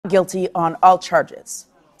guilty on all charges.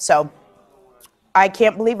 So I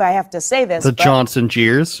can't believe I have to say this. The Johnson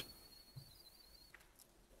jeers.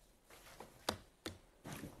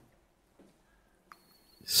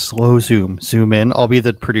 Slow zoom. Zoom in. I'll be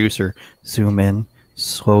the producer. Zoom in.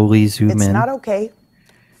 Slowly zoom in. It's not okay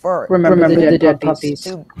for Remember the dead puppies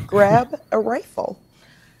to grab a rifle,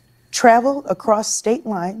 travel across state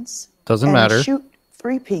lines, Doesn't matter. Shoot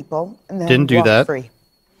 3 people, and then Didn't do walk that. free.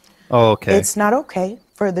 Oh, okay. It's not okay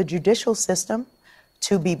for the judicial system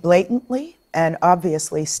to be blatantly and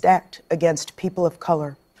obviously stacked against people of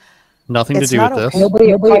color. Nothing to do with this.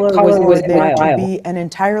 Nobody of color was there to Kyle. be an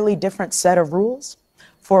entirely different set of rules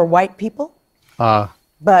for white people.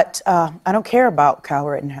 But I don't care about Kyle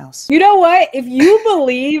Rittenhouse. You know what? If you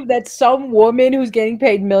believe that some woman who's getting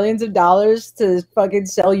paid millions of dollars to fucking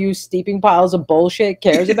sell you steeping piles of bullshit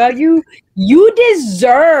cares about you, you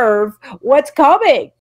deserve what's coming.